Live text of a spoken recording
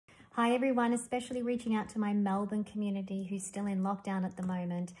Hi everyone, especially reaching out to my Melbourne community who's still in lockdown at the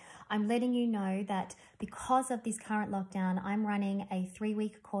moment. I'm letting you know that because of this current lockdown, I'm running a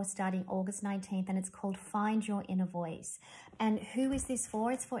 3-week course starting August 19th, and it's called Find Your Inner Voice. And who is this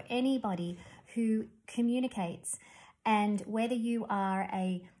for? It's for anybody who communicates. And whether you are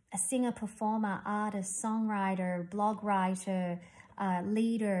a singer, performer, artist, songwriter, blog writer,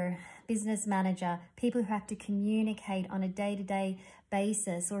 leader, business manager, people who have to communicate on a day-to-day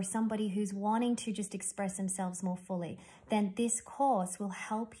basis, or somebody who's wanting to just express themselves more fully, then this course will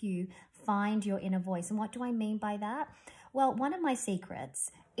help you find your inner voice. And what do I mean by that? Well, one of my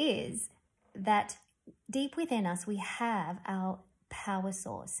secrets is that deep within us, we have our power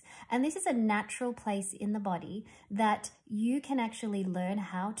source. And this is a natural place in the body that you can actually learn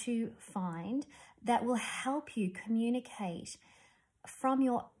how to find that will help you communicate from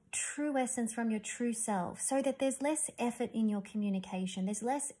your true essence, from your true self, so that there's less effort in your communication, there's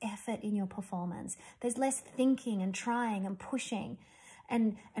less effort in your performance, there's less thinking and trying and pushing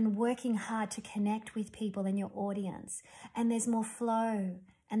and working hard to connect with people in your audience. And there's more flow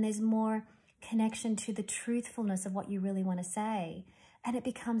and there's more connection to the truthfulness of what you really want to say. And it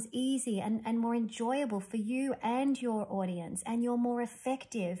becomes easy and more enjoyable for you and your audience, and you're more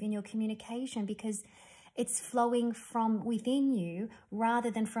effective in your communication because it's flowing from within you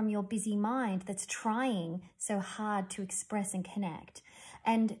rather than from your busy mind that's trying so hard to express and connect.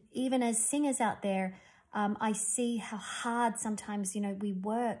 And even as singers out there, I see how hard sometimes, we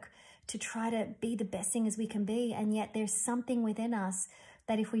work to try to be the best singers we can be. And yet there's something within us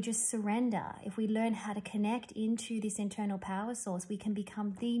that if we just surrender, if we learn how to connect into this internal power source, we can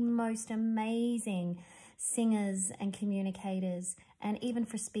become the most amazing singers and communicators, and even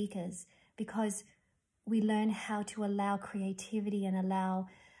for speakers, because we learn how to allow creativity and allow,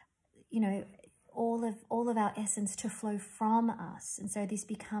 all of our essence to flow from us. And so this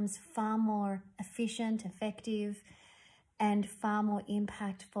becomes far more efficient, effective, and far more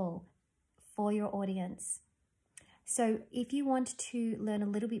impactful for your audience. So if you want to learn a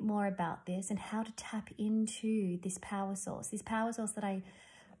little bit more about this and how to tap into this power source that I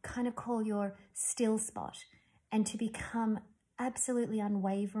kind of call your still spot, and to become absolutely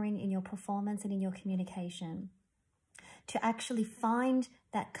unwavering in your performance and in your communication, to actually find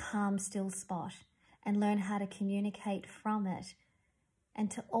that calm, still spot and learn how to communicate from it, and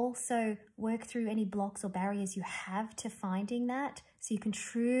to also work through any blocks or barriers you have to finding that, so you can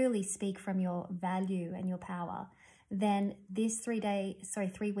truly speak from your value and your power, then this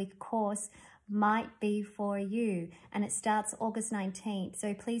 3-week course might be for you. And it starts August 19th.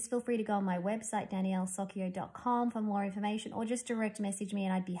 So please feel free to go on my website, daniellesoccio.com, for more information, or just direct message me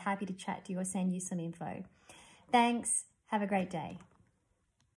and I'd be happy to chat to you or send you some info. Thanks. Have a great day.